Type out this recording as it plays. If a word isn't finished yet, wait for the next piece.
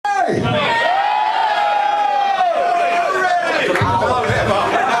ready?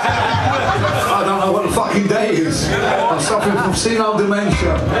 I don't know what the fucking day is. I'm suffering from senile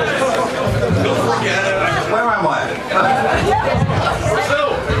dementia. Where am I?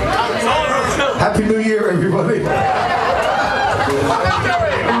 Happy New Year, everybody.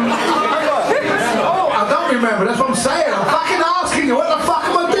 Oh, I don't remember. That's what I'm saying. I'm fucking asking you. What the fuck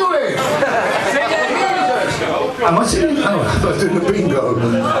am I doing? Am I singing? Oh, I was doing the bingo.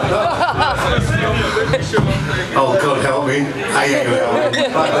 Oh, God help me. I ain't gonna help me.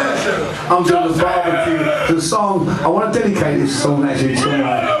 Like that. I'm doing the barbecue. The song, I want to dedicate this song actually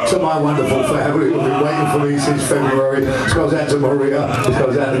to my wonderful family who've been waiting for me since February. This goes out to Maria, this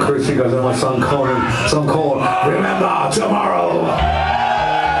goes out to Chris, it goes out to my son Colin. Song called Remember Tomorrow.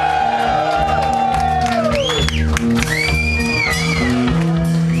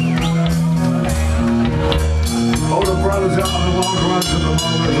 All the brothers out on the long run to the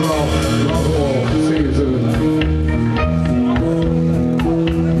moment.